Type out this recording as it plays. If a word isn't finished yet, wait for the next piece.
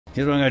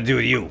Here's what I'm gonna do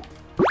with you.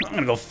 I'm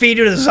gonna go feed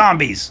you to the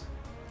zombies.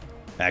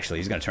 Actually,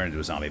 he's gonna turn into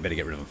a zombie. Better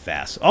get rid of him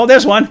fast. Oh,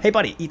 there's one. Hey,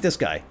 buddy, eat this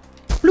guy.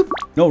 Bloop.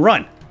 No,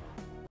 run.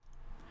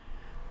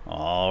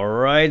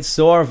 Alright,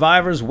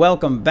 Soarvivors,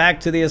 welcome back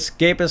to the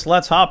Escapists.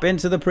 Let's hop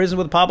into the prison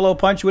with Pablo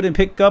Punchwood and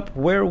pick up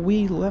where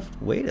we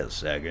left. Wait a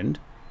second.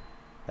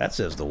 That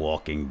says The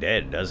Walking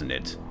Dead, doesn't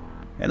it?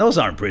 And those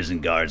aren't prison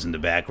guards in the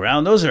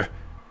background. Those are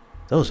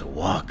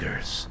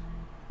walkers.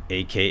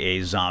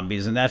 AKA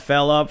zombies. And that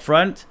fella up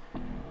front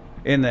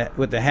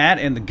with the hat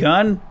and the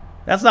gun.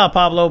 That's not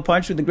Pablo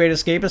Punchwood, the great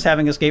escapist,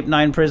 having escaped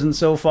 9 prisons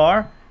so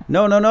far.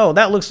 No, no, no.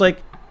 That looks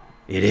like...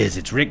 It is.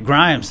 It's Rick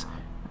Grimes.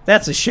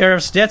 That's a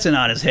Sheriff Stetson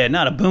on his head,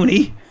 not a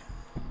boonie.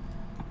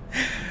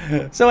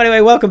 So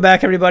anyway, welcome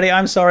back, everybody.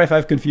 I'm sorry if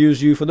I've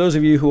confused you. For those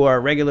of you who are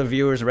regular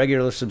viewers,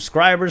 regular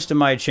subscribers to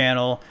my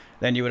channel,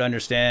 then you would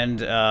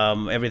understand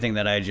everything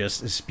that I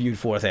just spewed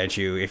forth at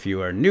you. If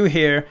you are new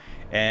here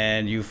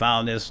and you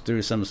found this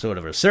through some sort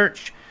of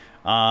research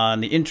on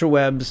the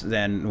interwebs,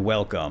 then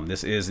welcome.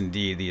 This is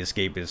indeed the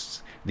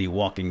Escapists, the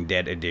Walking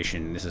Dead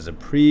edition. This is a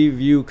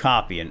preview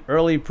copy, an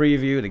early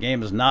preview. The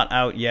game is not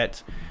out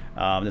yet.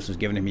 This was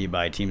given to me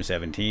by Team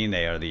 17.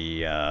 They are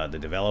the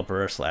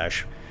developer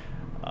slash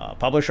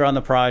publisher on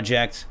the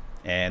project,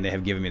 and they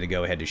have given me the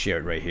go-ahead to share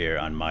it right here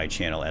on my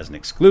channel as an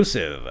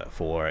exclusive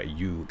for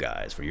you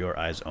guys, for your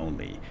eyes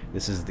only.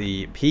 This is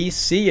the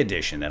PC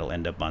edition that'll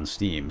end up on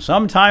Steam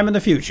sometime in the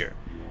future,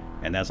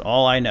 and that's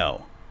all I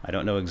know. I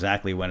don't know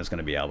exactly when it's going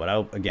to be out, but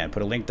I'll, again,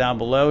 put a link down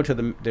below to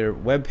their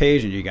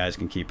webpage, and you guys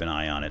can keep an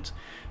eye on it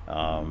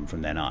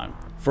from then on.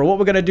 For what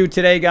we're going to do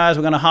today, guys,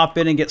 we're going to hop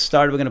in and get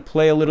started. We're going to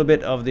play a little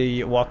bit of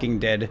The Walking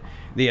Dead,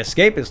 The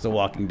Escapists, The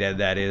Walking Dead,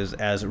 that is,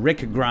 as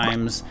Rick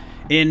Grimes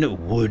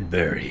in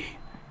Woodbury.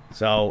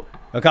 So,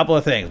 a couple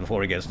of things before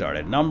we get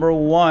started. Number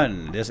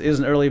one, this is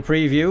an early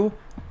preview,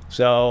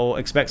 so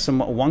expect some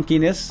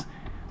wonkiness.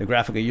 The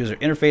graphical user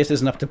interface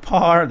isn't up to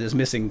par. There's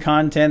missing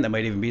content. There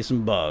might even be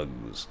some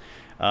bugs.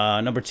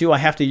 Number two, I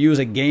have to use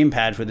a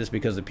gamepad for this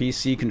because the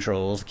PC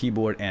controls,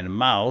 keyboard and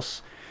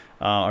mouse,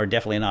 are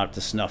definitely not up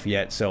to snuff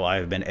yet, so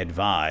I've been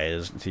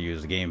advised to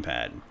use the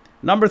gamepad.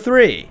 Number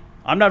three,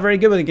 I'm not very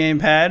good with a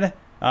gamepad.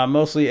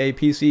 Mostly a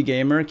PC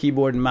gamer.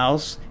 Keyboard and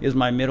mouse is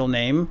my middle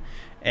name,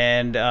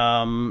 and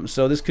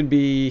so this could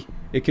be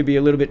a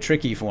little bit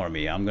tricky for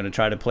me. I'm going to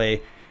try to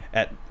play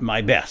at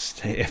my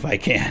best if I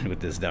can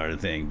with this darn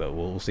thing, but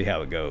we'll see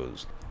how it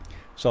goes.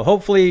 So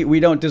hopefully we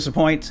don't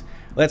disappoint.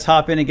 Let's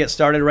hop in and get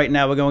started. Right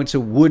now we're going to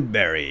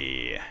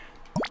Woodbury.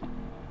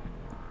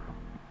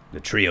 The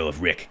trio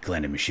of Rick,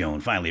 Glenn, and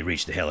Michonne finally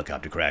reached the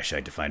helicopter crash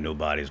site to find no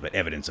bodies, but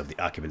evidence of the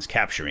occupants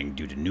capturing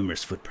due to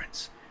numerous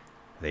footprints.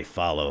 They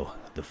follow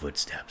the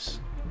footsteps.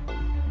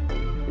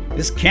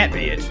 This can't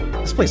be it.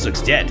 This place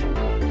looks dead.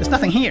 There's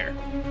nothing here.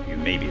 You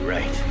may be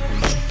right.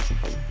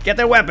 Get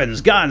their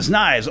weapons, guns,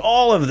 knives,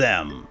 all of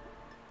them.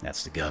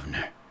 That's the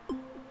governor.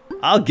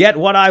 I'll get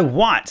what I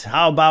want.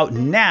 How about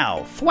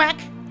now? Thwack!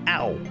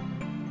 Ow.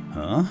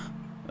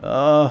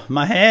 Huh?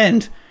 My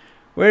hand.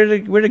 Where'd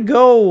it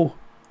go?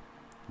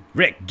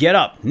 Rick, get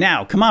up.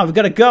 Now, come on, we've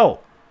got to go.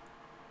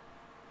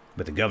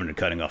 But the governor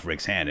cutting off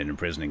Rick's hand and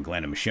imprisoning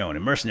Glenn and Michonne, a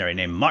mercenary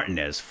named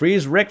Martinez,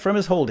 frees Rick from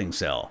his holding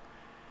cell.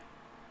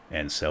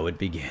 And so it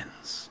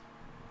begins.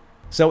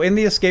 So in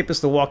The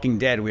Escapists, The Walking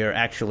Dead, we are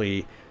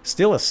actually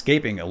still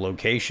escaping a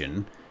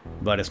location,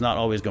 but it's not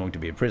always going to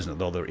be a prison,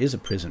 though there is a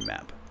prison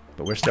map.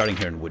 But we're starting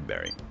here in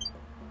Woodbury.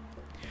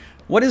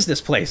 What is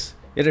this place?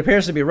 It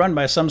appears to be run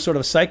by some sort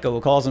of psycho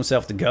who calls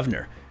himself the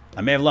governor.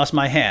 I may have lost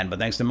my hand, but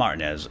thanks to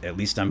Martinez, at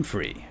least I'm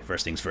free.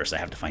 First things first, I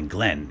have to find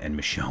Glenn and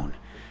Michonne.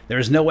 There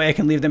is no way I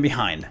can leave them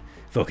behind.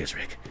 Focus,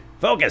 Rick.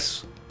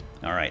 Focus!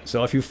 Alright,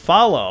 so if you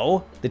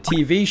follow the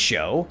TV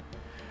show,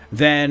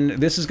 then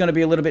this is going to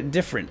be a little bit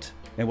different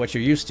than what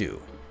you're used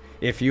to.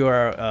 If you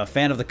are a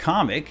fan of the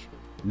comic,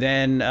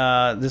 then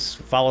this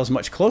follows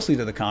much closely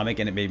to the comic,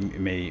 and it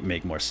may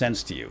make more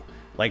sense to you.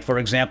 Like, for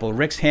example,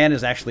 Rick's hand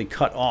is actually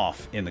cut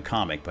off in the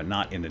comic, but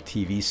not in the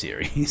TV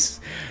series.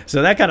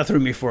 So that kind of threw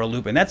me for a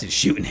loop, and that's his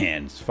shooting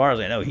hand. As far as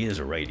I know, he is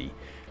a righty.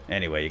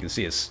 Anyway, you can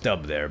see his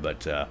stub there,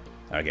 but,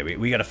 okay,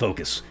 we gotta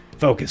focus.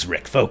 Focus,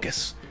 Rick,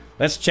 focus.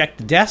 Let's check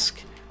the desk,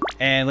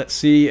 and let's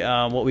see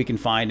what we can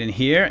find in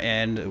here,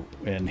 and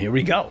here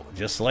we go.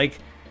 Just like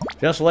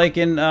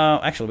in,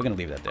 actually, we're gonna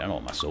leave that there. I don't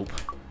want my soap.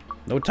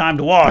 No time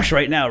to wash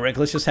right now, Rick.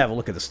 Let's just have a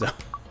look at the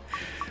stuff.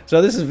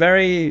 So this is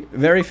very,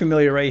 very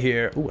familiar right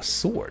here. Ooh, a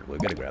sword. We're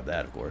going to grab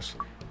that, of course.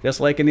 Just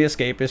like in The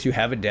Escapists, you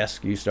have a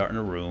desk. You start in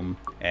a room,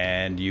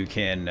 and you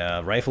can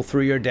rifle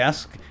through your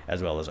desk,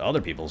 as well as other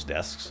people's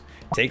desks.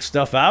 Take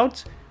stuff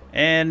out,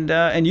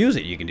 and use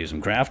it. You can do some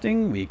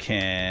crafting. We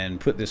can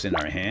put this in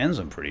our hands,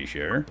 I'm pretty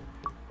sure.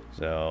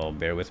 So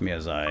bear with me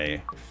as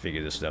I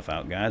figure this stuff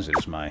out, guys.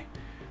 It's my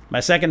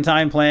second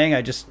time playing.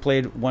 I just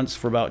played once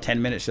for about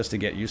 10 minutes just to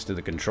get used to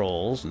the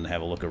controls and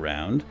have a look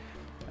around.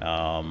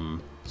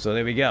 So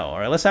there we go. All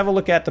right, let's have a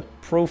look at the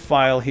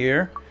profile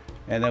here,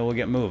 and then we'll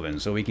get moving.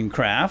 So we can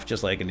craft,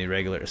 just like in the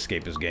regular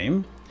Escapist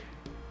game.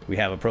 We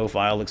have a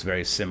profile, looks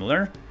very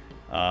similar.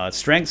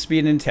 Strength, speed,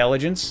 and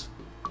intelligence.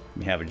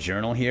 We have a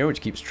journal here,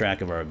 which keeps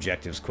track of our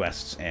objectives,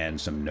 quests, and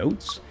some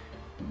notes.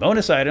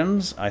 Bonus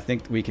items, I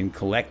think we can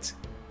collect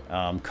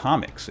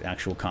comics,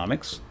 actual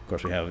comics. Of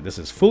course, we have, this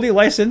is fully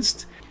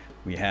licensed.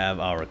 We have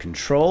our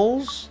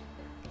controls,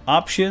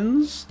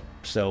 options.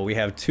 So we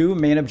have 2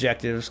 main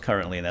objectives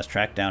currently, and that's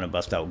track down and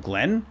bust out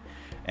Glenn,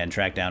 and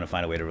track down and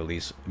find a way to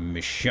release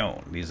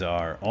Michonne. These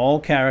are all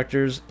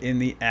characters in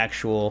the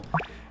actual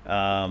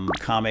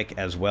comic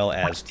as well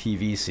as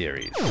TV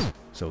series.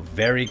 So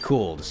very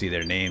cool to see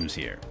their names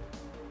here.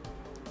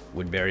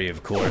 Woodbury,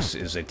 of course,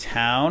 is a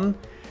town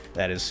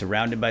that is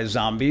surrounded by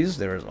zombies.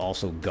 There are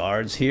also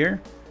guards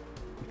here.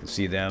 You can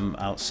see them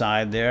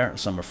outside there.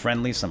 Some are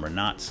friendly, some are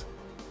not.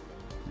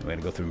 We're going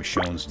to go through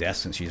Michonne's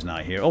desk since she's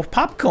not here. Oh,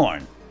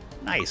 popcorn!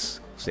 Nice.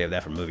 Save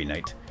that for movie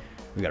night.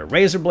 We've got a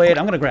razor blade.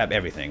 I'm going to grab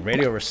everything.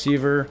 Radio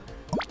receiver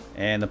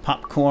and the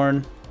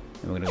popcorn.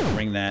 And we're going to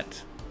bring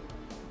that.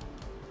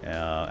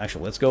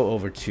 Actually, let's go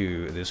over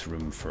to this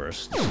room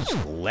first. This is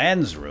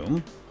Glenn's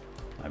room,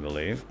 I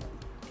believe.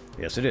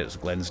 Yes, it is.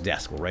 Glenn's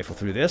desk. We'll rifle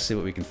through this, see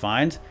what we can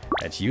find.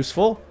 That's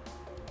useful.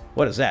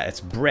 What is that? It's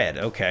bread.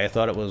 Okay, I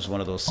thought it was one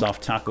of those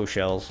soft taco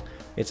shells.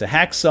 It's a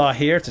hacksaw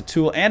here. It's a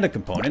tool and a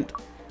component.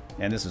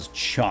 And this is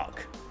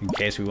chalk, in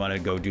case we want to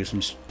go do some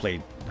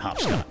play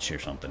hopscotch or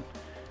something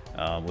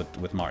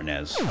with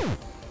Martinez,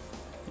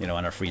 you know,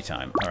 on our free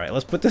time. All right,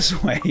 let's put this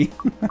away.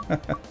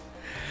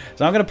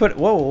 So I'm gonna put.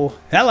 Whoa,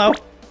 hello.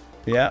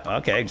 Yeah,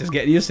 okay. Just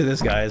getting used to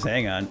this, guys.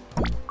 Hang on.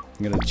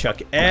 I'm gonna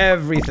chuck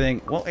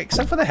everything. Well,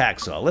 except for the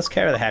hacksaw. Let's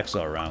carry the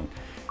hacksaw around,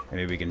 and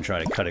maybe we can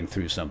try to cutting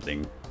through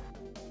something.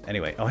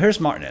 Anyway, oh, here's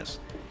Martinez.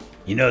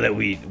 You know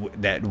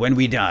that when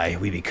we die,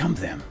 we become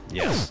them.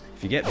 Yes.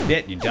 If you get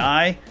bit, you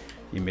die.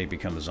 You may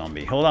become a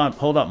zombie. Hold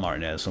up,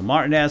 Martinez. So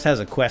Martinez has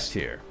a quest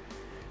here.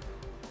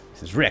 He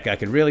says, Rick, I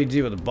could really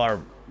do with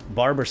a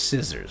barber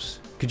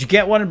scissors. Could you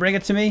get one and bring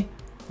it to me?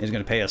 He's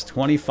going to pay us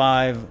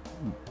 25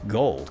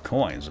 gold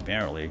coins,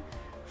 apparently,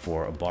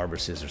 for a barber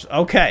scissors.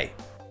 Okay.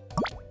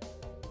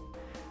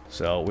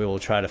 So we will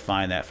try to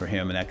find that for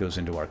him, and that goes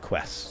into our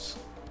quests.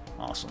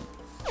 Awesome.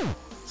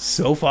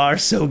 So far,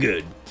 so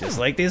good. Just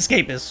like the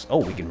Escapists. Oh,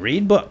 we can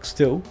read books,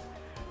 too.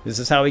 This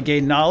is how we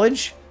gain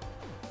knowledge.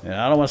 And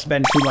I don't want to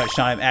spend too much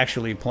time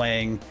actually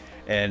playing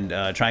and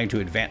trying to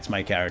advance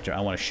my character.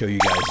 I want to show you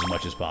guys as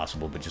much as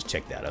possible, but just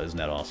check that out. Isn't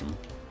that awesome?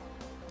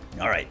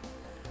 All right.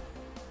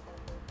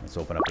 Let's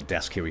open up a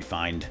desk here we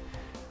find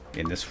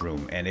in this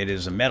room. And it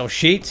is a metal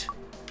sheet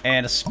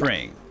and a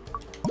spring.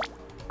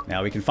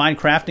 Now, we can find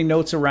crafting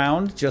notes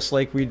around, just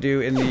like we do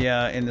in the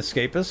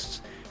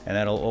Escapists. And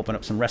that'll open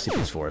up some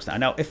recipes for us.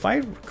 Now, if I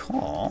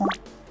recall,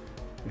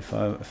 if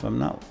I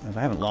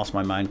haven't lost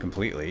my mind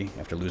completely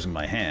after losing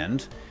my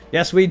hand,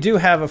 yes, we do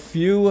have a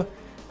few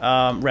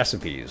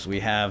recipes. We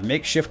have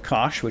makeshift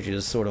kosh, which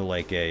is sort of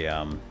like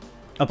a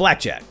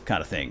blackjack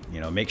kind of thing, you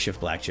know, makeshift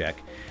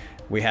blackjack.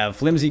 We have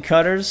flimsy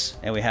cutters,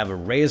 and we have a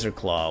razor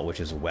claw, which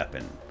is a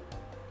weapon.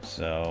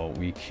 So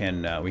we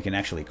can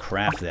actually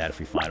craft that if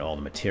we find all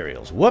the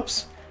materials.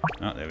 Whoops!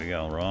 Oh, there we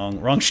go.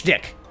 Wrong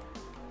shtick.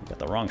 We got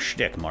the wrong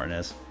shtick,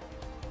 Martinez.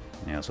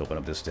 Yeah, let's open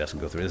up this desk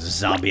and go through. There's a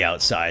zombie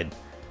outside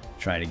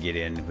trying to get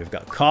in. We've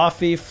got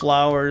coffee,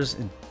 flowers,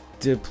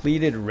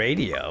 depleted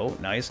radio,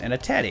 nice, and a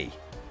teddy.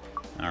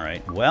 All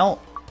right, well,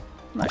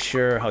 I'm not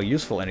sure how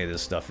useful any of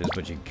this stuff is,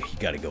 but you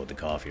got to go with the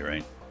coffee,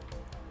 right?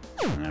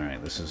 All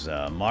right, this is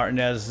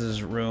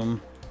Martinez's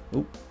room.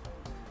 Oop,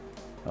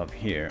 up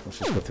here. Let's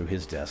just go through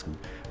his desk. I'm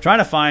trying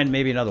to find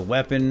maybe another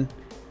weapon.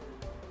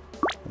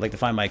 I'd like to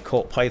find my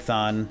Colt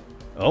Python.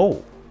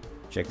 Oh,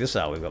 check this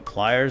out. We've got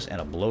pliers and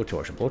a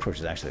blowtorch. A blowtorch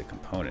is actually a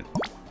component.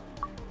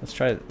 Let's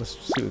see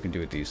what we can do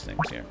with these things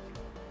here.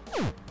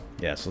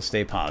 Yes, let's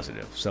stay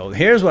positive. So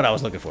here's what I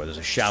was looking for. There's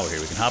a shower here.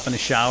 We can hop in the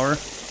shower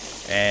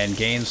and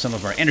gain some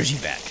of our energy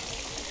back.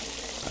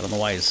 I don't know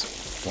why he's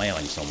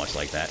flailing so much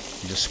like that.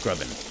 He's just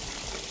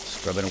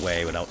scrubbing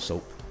away without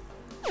soap.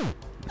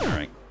 All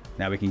right.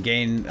 Now we can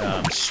gain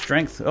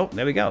strength. Oh,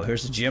 there we go.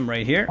 Here's the gym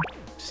right here.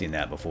 Seen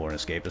that before in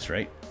Escapist,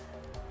 right?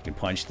 You can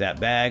punch that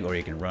bag, or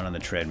you can run on the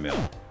treadmill.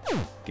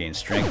 Gain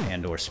strength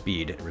and or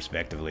speed,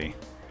 respectively.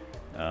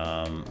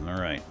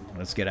 Alright,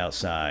 let's get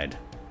outside.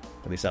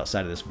 At least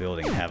outside of this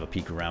building and have a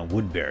peek around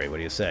Woodbury. What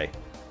do you say?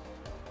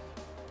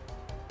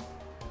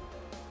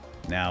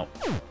 Now,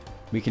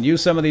 we can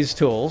use some of these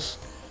tools.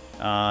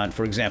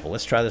 For example,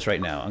 let's try this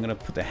right now. I'm going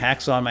to put the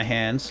hacksaw on my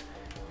hands.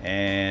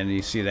 And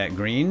you see that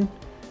green?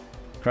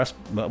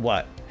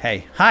 What?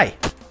 Hey, hi!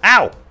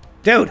 Ow!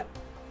 Dude!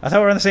 I thought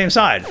we were on the same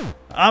side.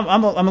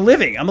 I'm a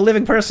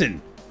living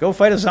person. Go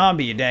fight a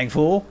zombie, you dang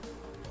fool.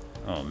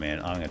 Oh man,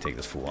 I'm gonna take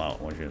this fool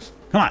out. Watch this.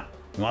 Come on.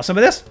 You want some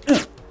of this?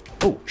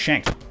 Oh,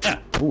 shanked.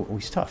 Oh,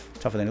 he's tough.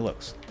 Tougher than he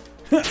looks.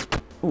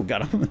 Oh,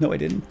 got him. No, I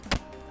didn't.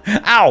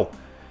 Ow!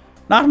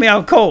 Knocked me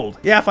out cold.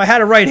 Yeah, if I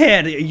had a right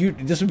hand,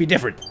 this would be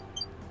different.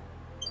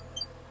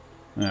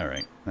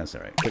 Alright, that's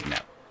alright. Quick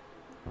nap.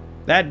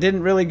 That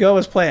didn't really go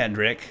as planned,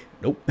 Rick.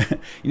 Nope.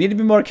 You need to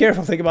be more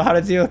careful. Think about how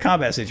to deal with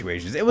combat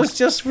situations. It was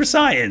just for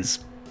science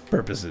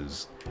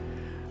purposes.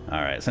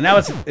 All right, so now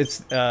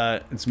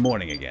it's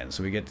morning again,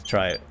 so we get to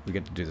try it. We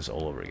get to do this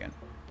all over again.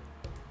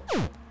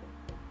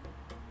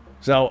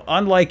 So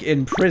unlike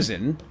in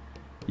prison,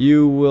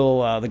 you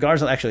will the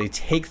guards will actually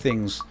take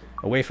things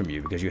away from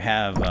you because you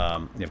have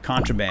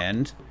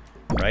contraband,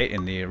 right,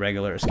 in the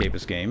regular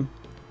Escapist game.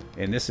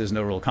 And this is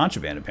no real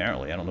contraband,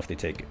 apparently. I don't know if they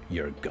take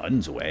your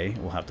guns away.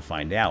 We'll have to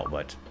find out,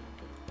 but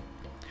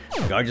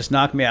the guard just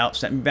knocked me out,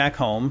 sent me back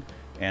home,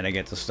 and I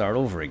get to start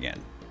over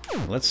again.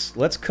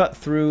 Let's cut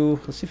through.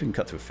 Let's see if we can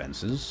cut through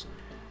fences.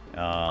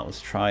 Let's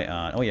try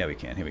on. Oh yeah, we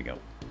can. Here we go.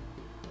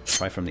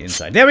 Try from the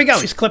inside. There we go.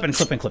 He's clipping,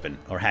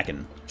 or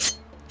hacking.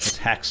 Let's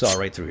hacksaw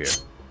right through here.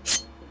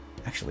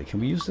 Actually, can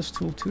we use this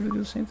tool too to do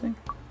the same thing?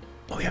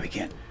 Oh yeah, we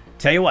can.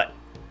 Tell you what.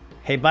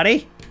 Hey,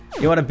 buddy,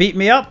 you want to beat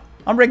me up?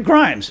 I'm Rick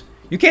Grimes.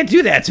 You can't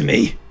do that to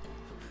me.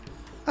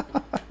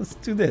 Let's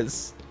do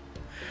this.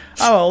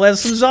 Oh, let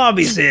some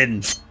zombies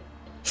in.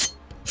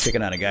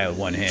 Picking on a guy with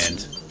one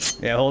hand.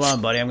 Yeah, hold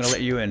on, buddy. I'm gonna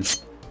let you in.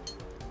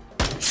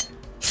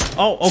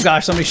 Oh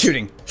gosh, somebody's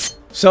shooting.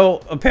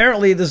 So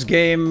apparently, this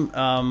game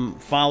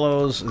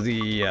follows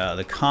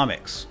the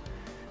comics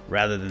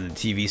rather than the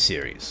TV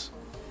series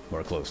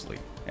more closely.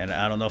 And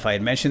I don't know if I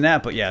had mentioned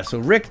that, but yeah. So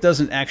Rick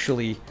doesn't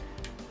actually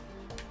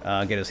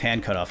get his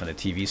hand cut off in the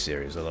TV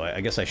series. Although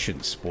I guess I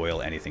shouldn't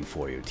spoil anything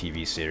for you,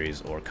 TV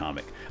series or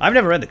comic. I've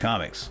never read the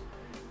comics,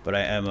 but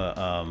I am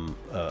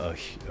a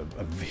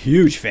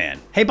huge fan.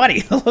 Hey,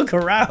 buddy, look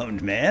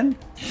around, man.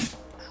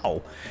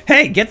 Ow.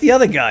 Hey, get the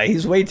other guy.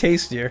 He's way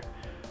tastier.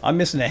 I'm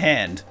missing a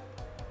hand.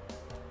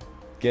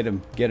 Get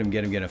him, get him,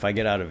 get him, get him. If I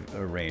get out of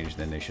range,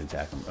 then they should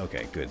attack him.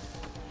 Okay, good.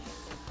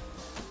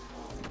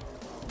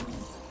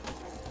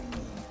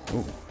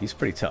 Ooh, he's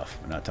pretty tough,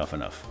 but not tough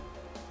enough.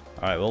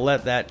 All right, we'll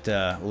let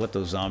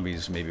those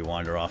zombies maybe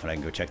wander off, and I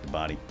can go check the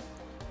body.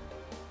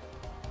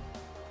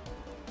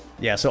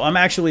 Yeah, so I'm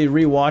actually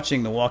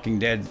rewatching the Walking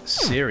Dead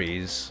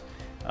series,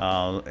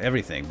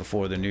 everything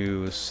before the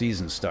new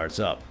season starts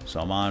up. So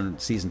I'm on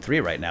season 3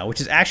 right now, which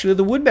is actually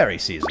the Woodbury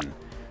season.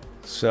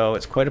 So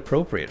it's quite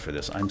appropriate for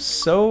this. I'm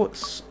so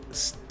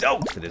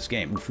stoked for this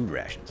game. Ooh, food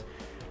rations.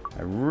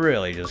 I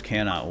really just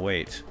cannot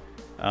wait.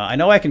 I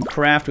know I can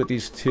craft with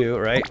these two,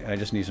 right? I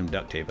just need some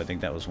duct tape. I think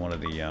that was one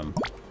of the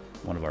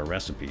one of our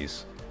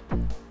recipes.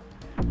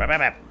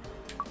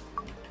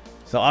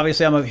 So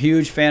obviously I'm a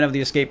huge fan of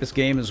the Escapist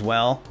game as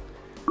well.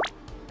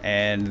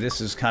 And this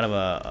is kind of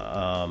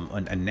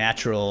a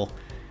natural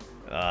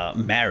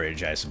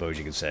marriage, I suppose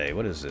you could say.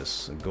 What is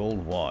this? A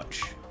gold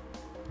watch.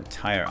 A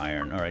tire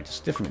iron. Alright,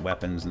 just different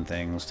weapons and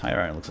things. Tire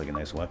iron looks like a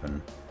nice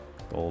weapon.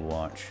 Gold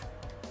watch.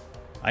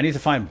 I need to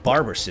find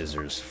barber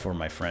scissors for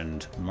my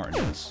friend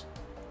Martinez.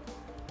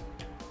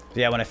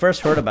 Yeah, when I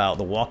first heard about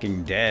the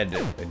Walking Dead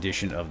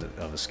edition of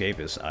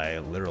Escapists, I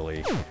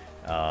literally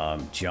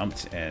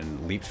jumped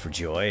and leaped for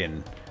joy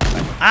and...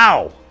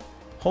 Ow!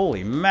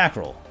 Holy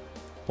mackerel.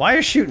 Why are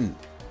you shooting?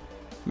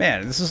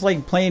 Man, this is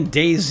like playing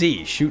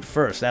DayZ. Shoot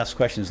first, ask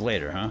questions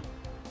later, huh?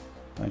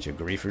 Bunch of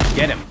griefers.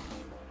 Get him!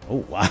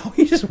 Oh, wow.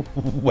 He just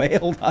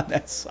wailed on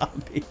that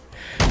zombie.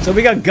 So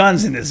we got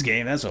guns in this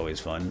game. That's always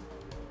fun.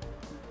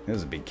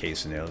 There's a big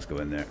case in there. Let's go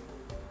in there.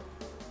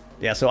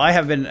 Yeah, so I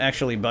have been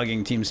actually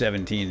bugging Team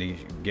 17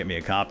 to get me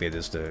a copy of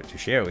this to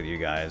share with you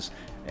guys.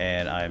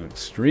 And I'm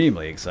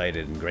extremely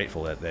excited and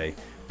grateful that they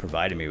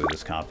provided me with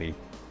this copy.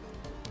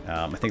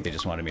 I think they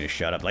just wanted me to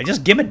shut up. Like,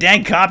 just give him a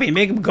dang copy and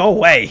make him go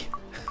away.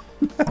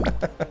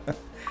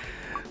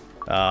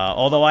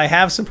 Although I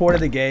have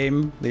supported the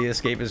game, the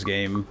Escapist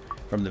game,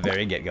 from the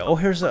very get-go. Oh,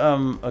 here's a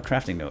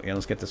crafting note. Yeah,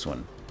 let's get this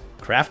one.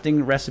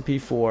 Crafting recipe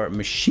for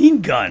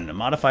machine gun. A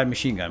modified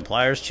machine gun.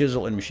 Pliers,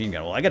 chisel, and machine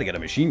gun. Well, I gotta get a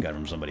machine gun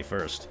from somebody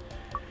first.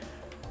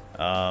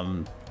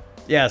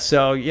 Yeah,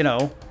 so, you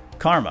know,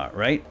 karma,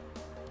 right?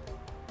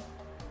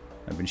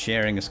 I've been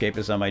sharing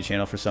Escapists on my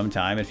channel for some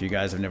time. If you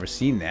guys have never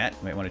seen that, you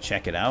might want to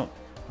check it out.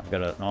 I've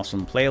got an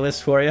awesome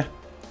playlist for you.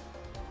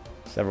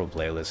 Several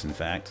playlists, in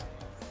fact.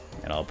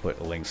 And I'll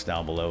put links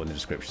down below in the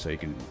description so you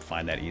can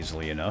find that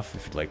easily enough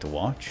if you'd like to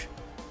watch.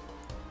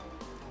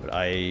 But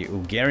I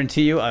will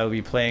guarantee you I will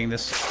be playing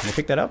this. Can I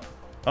pick that up?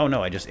 Oh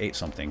no, I just ate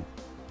something.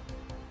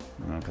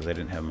 No, because I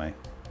didn't have my...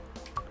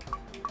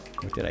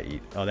 What did I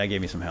eat? Oh, that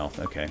gave me some health.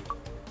 Okay.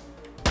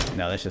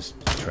 No, that's just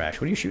trash.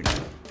 What are you shooting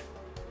at?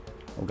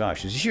 Oh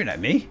gosh, is he shooting at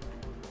me?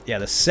 Yeah,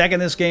 the second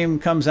this game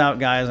comes out,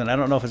 guys, and I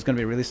don't know if it's going to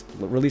be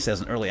released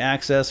as an early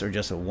access or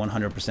just a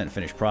 100%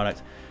 finished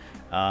product,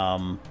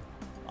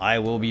 I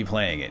will be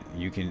playing it.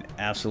 You can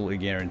absolutely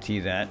guarantee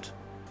that.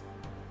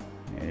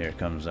 And here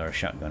comes our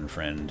shotgun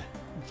friend.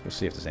 Let's go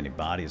see if there's any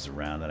bodies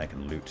around that I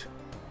can loot.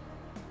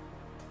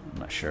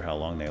 I'm not sure how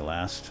long they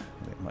last.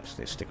 Much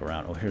they stick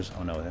around. Oh, here's...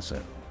 Oh, no, that's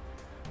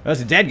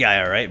a dead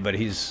guy, all right, but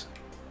he's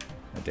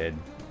a dead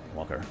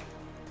walker.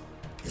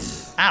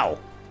 Ow!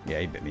 Yeah,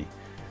 he bit me.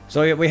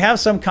 So we have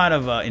some kind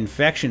of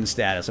infection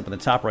status up in the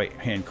top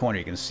right-hand corner.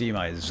 You can see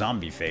my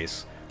zombie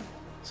face.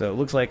 So it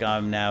looks like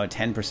I'm now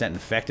 10%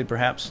 infected,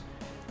 perhaps.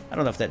 I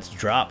don't know if that's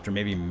dropped or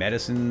maybe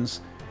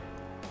medicines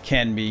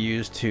can be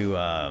used to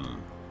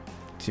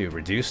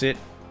reduce it.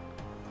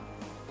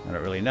 I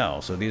don't really know.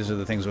 So these are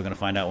the things we're going to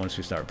find out once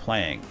we start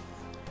playing.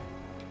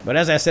 But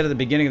as I said at the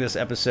beginning of this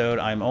episode,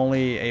 I'm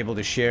only able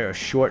to share a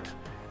short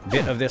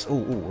bit of this.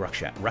 Ooh,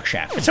 rucksack.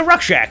 Rucksack. It's a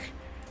rucksack!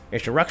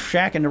 It's a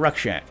rucksack in the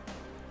rucksack.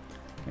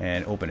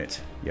 And open it.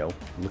 Yo,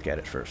 look at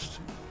it first.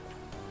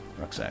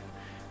 Rucksack.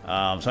 So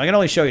I can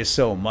only show you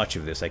so much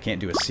of this. I can't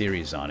do a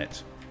series on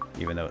it.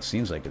 Even though it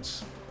seems like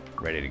it's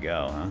ready to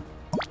go,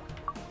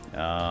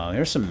 huh?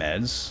 Here's some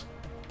meds.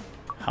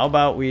 How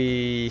about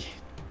we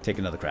take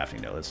another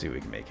crafting note? Let's see what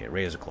we can make here.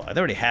 Razor claw. I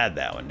already had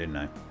that one, didn't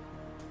I?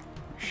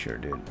 Sure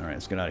did. Alright,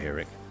 let's get out of here,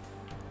 Rick.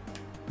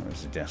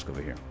 There's the desk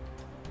over here.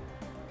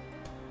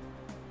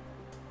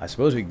 I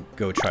suppose we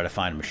go try to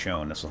find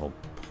Michonne. That's the whole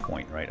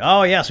point, right?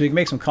 Oh, yeah, so we can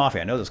make some coffee.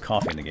 I know there's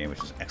coffee in the game,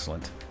 which is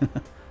excellent.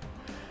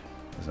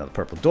 There's another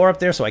purple door up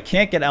there, so I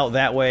can't get out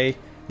that way.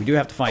 We do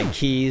have to find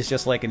keys,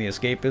 just like in the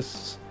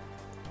Escapists.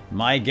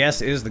 My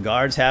guess is the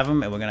guards have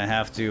them, and we're gonna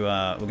have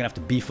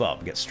to beef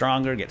up, get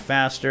stronger, get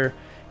faster,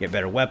 get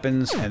better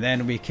weapons, and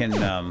then we can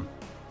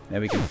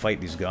fight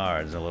these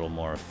guards a little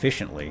more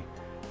efficiently.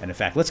 And in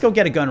fact, let's go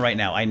get a gun right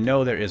now. I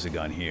know there is a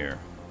gun here,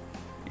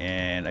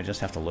 and I just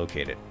have to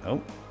locate it.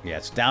 Oh, yeah,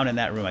 it's down in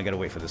that room. I gotta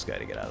wait for this guy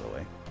to get out of the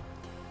way.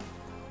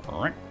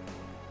 All right,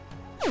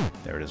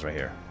 there it is, right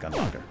here, gun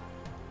locker.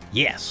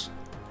 Yes,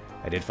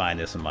 I did find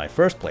this in my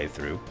first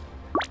playthrough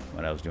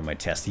when I was doing my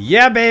test.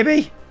 Yeah,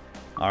 baby.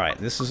 All right,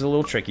 this is a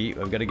little tricky.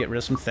 I've got to get rid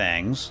of some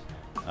things.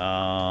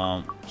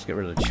 Let's get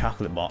rid of the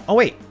chocolate ball. Oh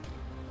wait.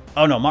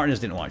 Oh no, Martinez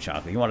didn't want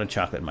chocolate. He wanted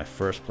chocolate in my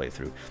first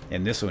playthrough.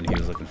 In this one, he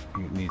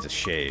needs a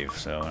shave,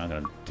 so I'm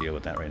not gonna deal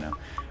with that right now. All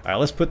right,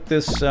 let's put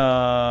this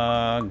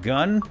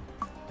gun.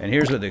 And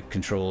here's where the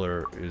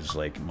controller is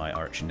like my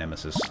arch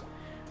nemesis.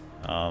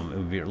 It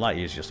would be a lot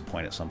easier just to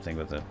point at something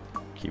with the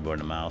keyboard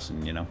and the mouse,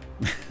 and you know.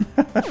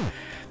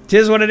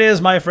 Tis what it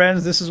is, my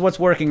friends. This is what's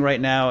working right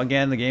now.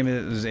 Again, the game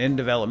is in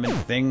development.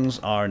 Things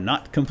are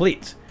not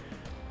complete.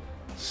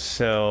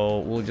 So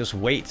we'll just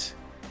wait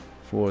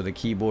for the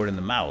keyboard and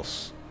the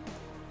mouse.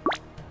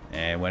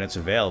 And when it's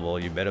available,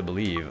 you better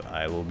believe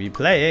I will be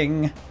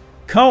playing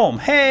Comb.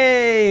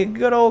 Hey,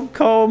 good old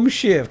Comb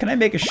Shiv. Can I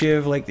make a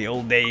Shiv like the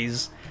old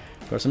days?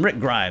 Of course, I'm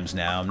Rick Grimes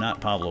now. I'm not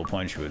Pablo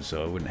Punchwood,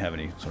 so I wouldn't have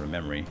any sort of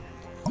memory.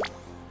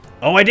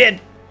 Oh, I did!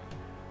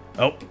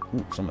 Oh,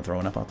 ooh, someone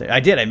throwing up out there. I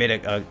did. I made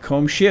a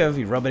Comb Shiv.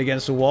 You rub it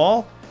against the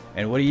wall,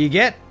 and what do you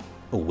get?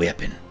 A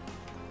weapon.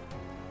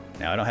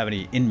 Now, I don't have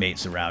any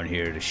inmates around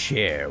here to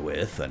share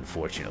with,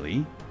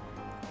 unfortunately.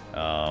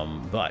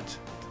 But,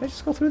 did I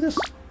just go through this?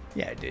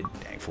 Yeah, I did.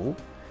 Dang fool.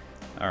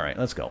 Alright,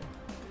 let's go.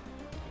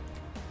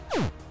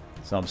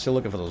 So I'm still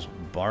looking for those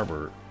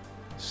barber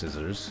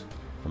scissors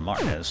from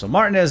Martinez. So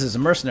Martinez is a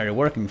mercenary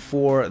working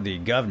for the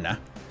governor.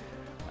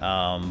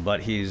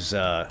 But he's...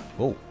 oh,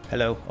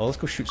 hello. Oh, let's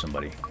go shoot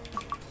somebody.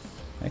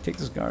 Can I take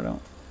this guard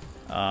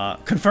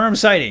out? Confirmed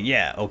sighting.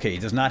 Yeah, okay. He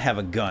does not have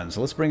a gun.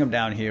 So let's bring him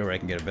down here where I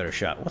can get a better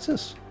shot. What's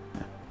this?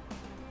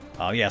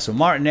 Oh, yeah. So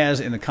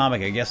Martinez in the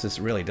comic, I guess this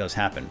really does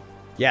happen.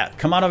 Yeah,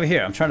 come on over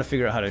here. I'm trying to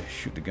figure out how to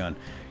shoot the gun.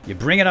 You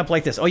bring it up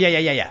like this. Oh,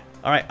 yeah.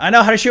 All right, I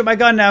know how to shoot my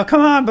gun now.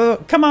 Come on, Boo.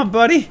 Come on,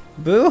 buddy.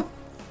 Boo?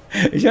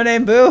 Is your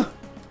name Boo?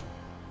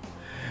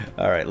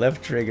 All right,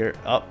 left trigger,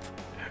 up.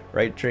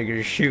 Right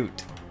trigger,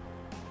 shoot.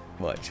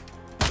 Watch.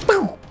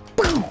 Boo!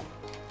 Boo!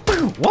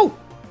 Boo! Whoa!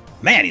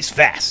 Man, he's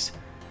fast.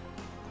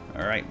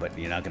 All right, but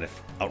you're not going to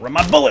outrun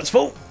my bullets,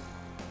 fool.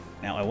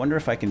 Now, I wonder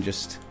if I can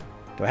just...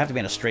 Do I have to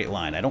be in a straight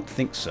line? I don't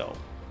think so.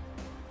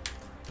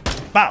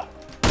 Pow!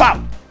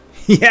 Pow!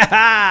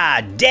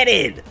 Yeah!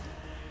 Deaded!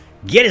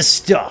 Get his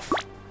stuff!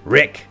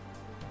 Rick,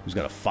 who's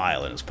got a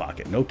file in his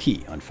pocket. No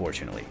key,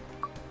 unfortunately.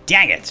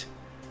 Dang it!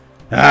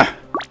 Ah!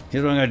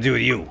 Here's what I'm gonna do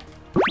with you.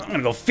 I'm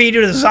gonna go feed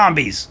you to the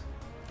zombies!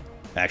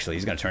 Actually,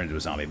 he's gonna turn into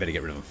a zombie. Better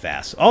get rid of him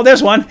fast. Oh,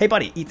 there's one! Hey,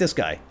 buddy, eat this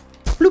guy.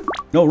 Bloop!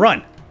 No,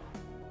 run!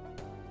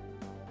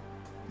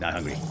 Not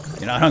hungry.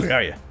 You're not hungry,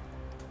 are you?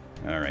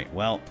 Alright,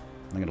 well,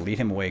 I'm gonna lead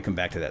him away, come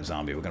back to that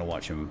zombie. We're gonna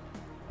watch him,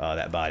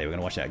 that body. We're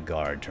gonna watch that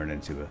guard turn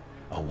into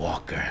a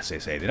walker, as they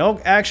say. They don't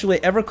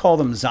actually ever call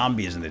them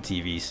zombies in the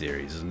TV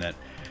series. Isn't that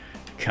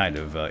kind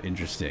of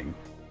interesting?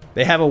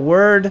 They have a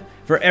word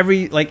for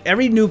every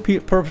new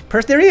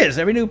person. There he is.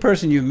 Every new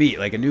person you meet,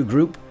 like a new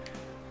group.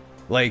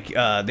 Like,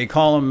 they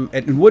call them,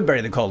 in Woodbury,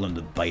 they call them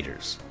the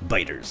biters.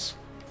 Biters.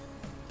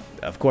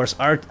 Of course,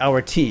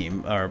 our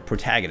team, our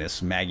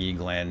protagonists, Maggie,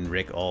 Glenn,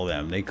 Rick, all of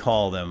them, they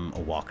call them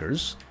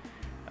walkers.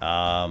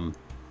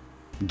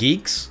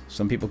 Geeks.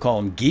 Some people call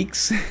them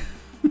geeks.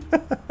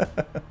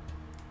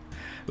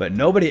 But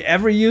nobody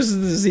ever uses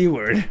the Z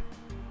word.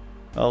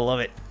 I love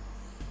it.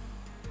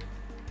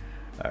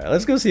 Alright,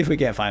 let's go see if we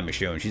can't find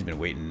Michonne. She's been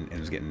waiting and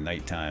it's getting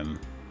nighttime.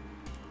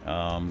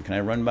 Can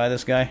I run by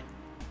this guy?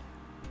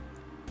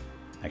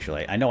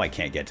 Actually, I know I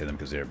can't get to them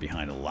because they're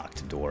behind a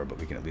locked door, but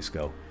we can at least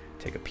go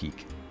take a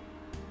peek.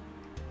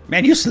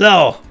 Man, you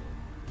slow!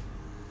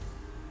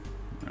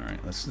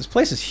 Alright, this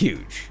place is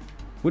huge.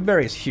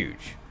 Woodbury is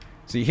huge.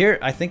 See here,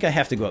 I think I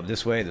have to go up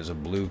this way. There's a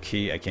blue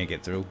key I can't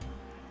get through.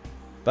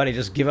 Buddy,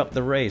 just give up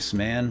the race,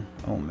 man.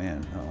 Oh,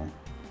 man. Uh-oh.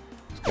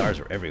 These guards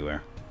are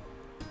everywhere.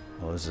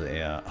 Oh, this is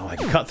a, oh, I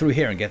can cut through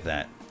here and get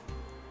that.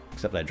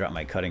 Except I dropped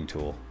my cutting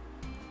tool.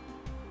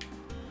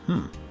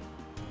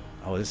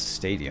 Oh, this is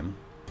stadium.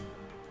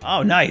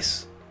 Oh,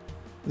 nice.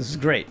 This is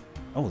great.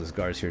 Oh, there's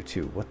guards here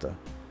too. What the?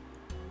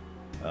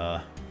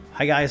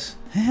 Hi guys.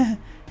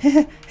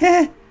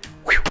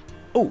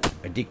 Oh,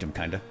 I deked him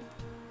kinda.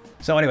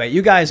 So anyway,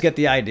 you guys get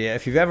the idea.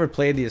 If you've ever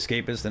played the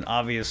Escapists, then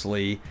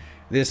obviously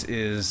this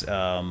is,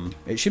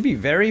 it should be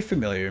very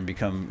familiar and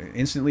become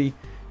instantly,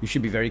 you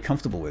should be very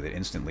comfortable with it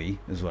instantly,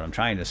 is what I'm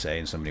trying to say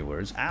in so many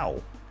words.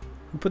 Ow.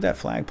 Who put that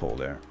flagpole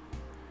there?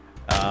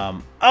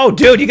 Oh,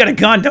 dude, you got a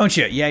gun, don't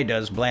you? Yeah, he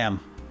does. Blam.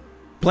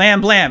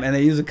 Blam, blam. And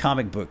they use a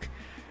comic book,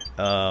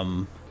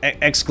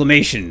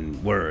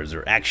 exclamation words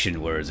or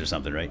action words or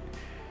something, right?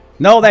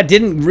 No, that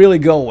didn't really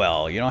go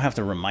well. You don't have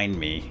to remind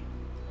me.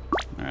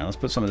 Alright, let's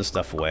put some of this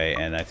stuff away,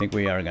 and I think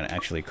we are going to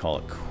actually call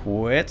it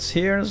quits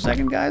here in a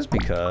second, guys,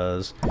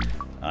 because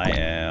I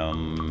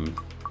am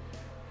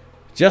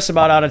just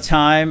about out of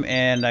time,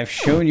 and I've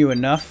shown you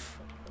enough,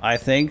 I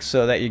think,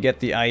 so that you get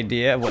the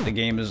idea of what the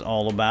game is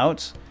all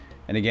about.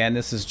 And again,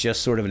 this is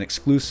just sort of an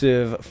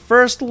exclusive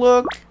first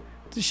look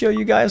to show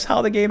you guys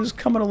how the game is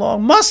coming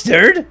along.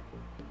 Mustard?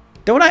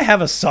 Don't I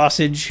have a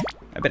sausage?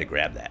 I better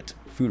grab that.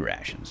 Food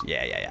rations.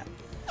 Yeah.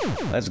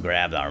 Let's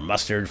grab our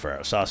mustard for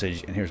our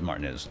sausage, and here's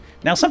Martinez.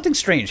 Now, something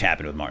strange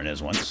happened with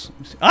Martinez once.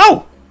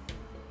 Oh!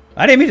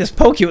 I didn't mean to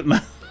poke you with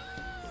my...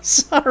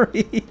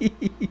 Sorry.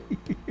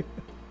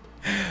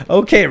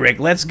 Okay, Rick,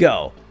 let's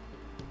go.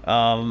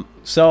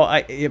 So,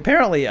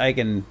 apparently I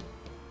can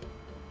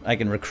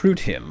recruit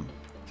him.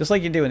 Just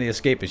like you do in the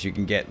Escapists, you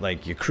can get,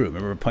 like, your crew.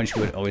 Remember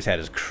Punchwood always had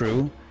his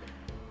crew?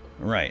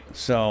 Right,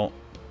 so...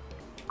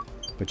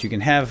 But you can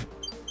have...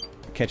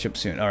 Catch up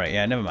soon. Alright,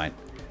 yeah, never mind.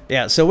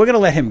 Yeah, so we're going to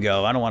let him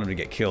go. I don't want him to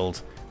get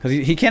killed. Because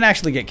he can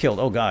actually get killed.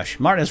 Oh, gosh.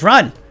 Martinez,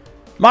 run!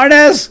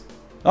 Martinez!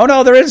 Oh,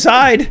 no, they're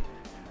inside!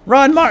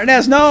 Run,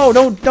 Martinez! No!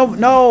 Don't,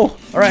 no!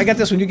 Alright, I got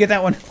this one. You get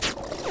that one.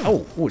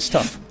 Oh, it's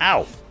tough.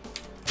 Ow!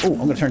 Oh, I'm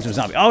going to turn into a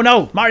zombie. Oh,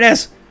 no!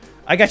 Martinez!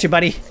 I got you,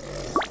 buddy.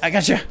 I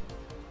got you.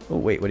 Oh,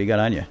 wait, what do you got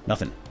on you?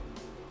 Nothing.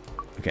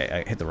 Okay,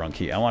 I hit the wrong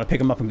key. I want to pick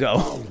him up and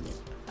go.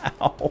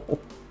 Ow.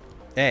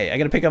 A. I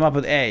got to pick him up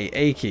with A.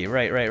 A key.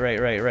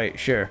 Right.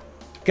 Sure.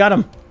 Got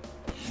him.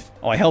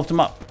 Oh, I helped him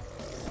up.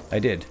 I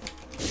did.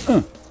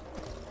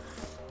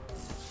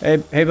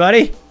 Hey,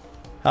 buddy.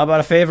 How about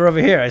a favor over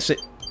here? I say...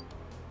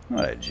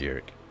 What a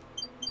jerk.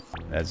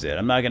 That's it.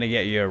 I'm not going to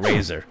get you a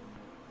razor.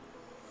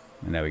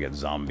 And now we got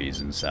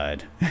zombies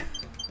inside.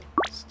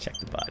 Let's check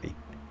the body.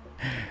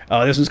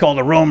 Oh, this one's called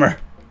a roamer.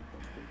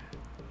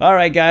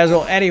 Alright, guys.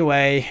 Well,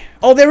 anyway.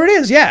 Oh, there it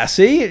is. Yeah,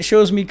 see? It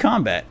shows me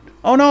combat.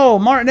 Oh, no.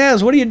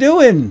 Martinez, what are you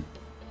doing?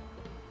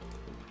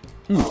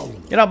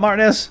 Get up,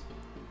 Martinez.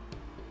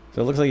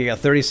 So it looks like you got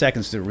 30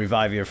 seconds to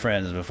revive your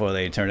friends before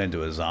they turn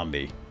into a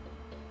zombie.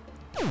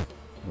 I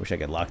wish I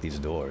could lock these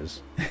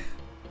doors.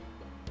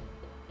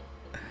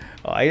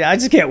 Oh, I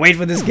just can't wait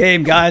for this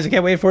game, guys. I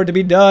can't wait for it to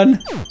be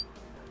done.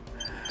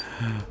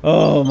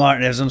 Oh,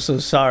 Martinez, I'm so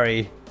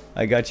sorry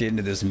I got you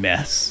into this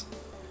mess.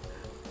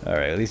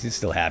 Alright, at least he's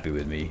still happy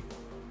with me.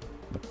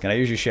 Can I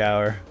use your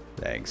shower?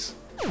 Thanks.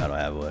 I don't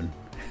have one.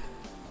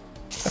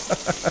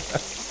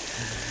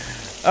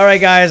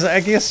 Alright, guys, I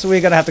guess we're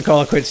going to have to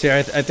call it quits here.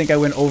 I think I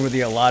went over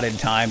the allotted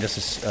time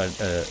just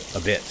a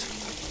bit.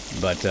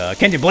 But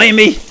can you blame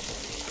me?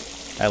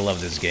 I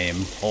love this game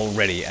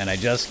already, and I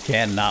just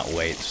cannot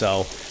wait.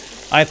 So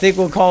I think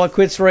we'll call it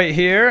quits right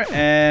here,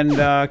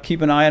 and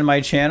keep an eye on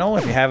my channel.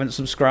 If you haven't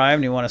subscribed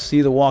and you want to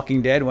see The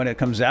Walking Dead when it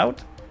comes out,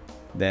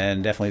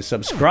 then definitely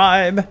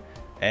subscribe,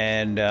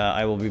 and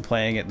I will be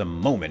playing it the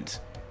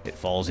moment it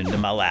falls into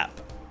my lap.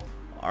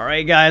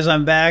 Alright, guys,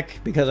 I'm back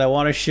because I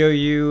want to show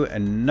you a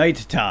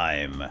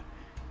nighttime.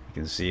 You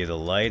can see the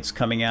lights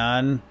coming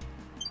on,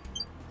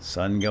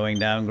 sun going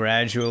down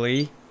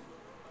gradually,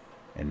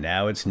 and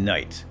now it's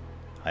night.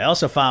 I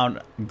also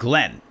found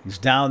Glenn. He's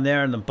down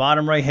there in the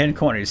bottom right-hand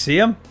corner. You see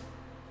him?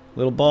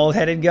 Little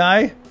bald-headed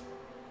guy,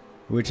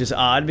 which is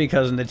odd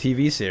because in the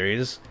TV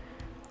series,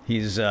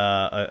 he's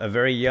a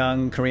very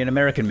young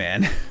Korean-American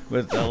man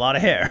with a lot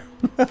of hair.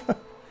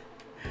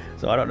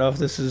 So I don't know if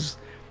this is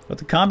what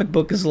the comic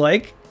book is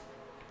like,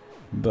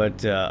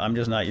 but I'm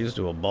just not used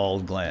to a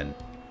bald Glenn.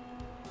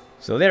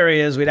 So there he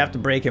is. We'd have to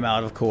break him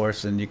out, of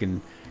course, and you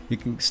can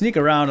sneak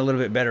around a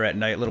little bit better at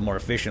night, a little more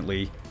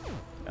efficiently.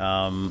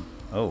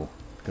 Oh,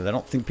 because I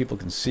don't think people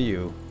can see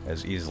you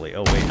as easily.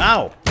 Oh, wait.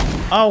 Ow!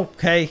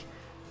 Okay.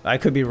 I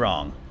could be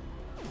wrong.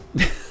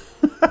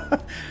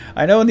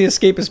 I know in the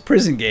Escapist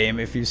prison game,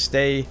 if you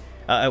stay...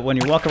 when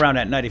you walk around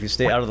at night, if you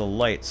stay out of the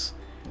lights,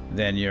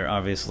 then you're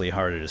obviously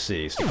harder to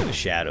see. Stick to the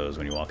shadows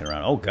when you're walking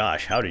around. Oh,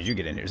 gosh. How did you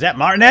get in here? Is that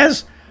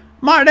Martinez?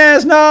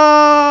 Martinez,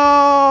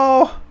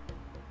 no!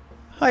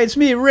 Hi, it's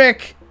me,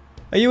 Rick.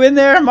 Are you in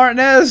there,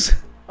 Martinez?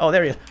 Oh,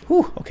 there you are.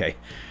 Whew, okay.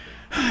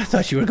 I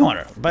thought you were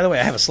gone. By the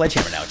way, I have a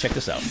sledgehammer now. Check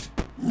this out.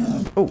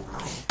 Oh,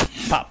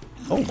 pop.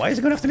 Oh, why is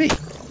it going after me?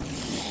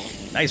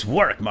 Nice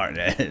work,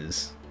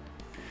 Martinez.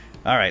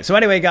 Alright, so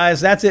anyway, guys,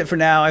 that's it for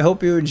now. I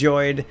hope you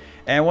enjoyed.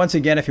 And once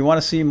again, if you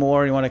want to see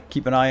more, you want to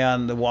keep an eye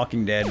on The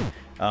Walking Dead, you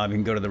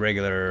can go to the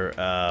regular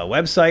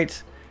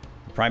website,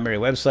 the primary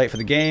website for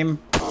the game,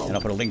 and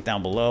I'll put a link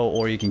down below,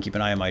 or you can keep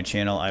an eye on my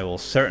channel. I will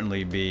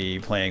certainly be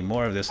playing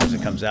more of this as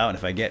it comes out, and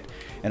if I get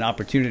an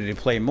opportunity to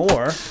play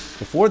more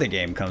before the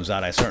game comes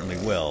out, I certainly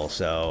will.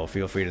 So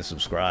feel free to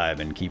subscribe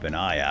and keep an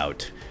eye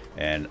out.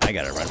 And I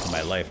gotta run for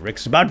my life.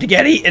 Rick's about to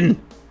get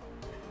eaten!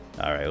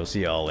 Alright, we'll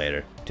see you all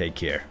later. Take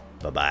care.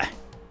 Bye-bye.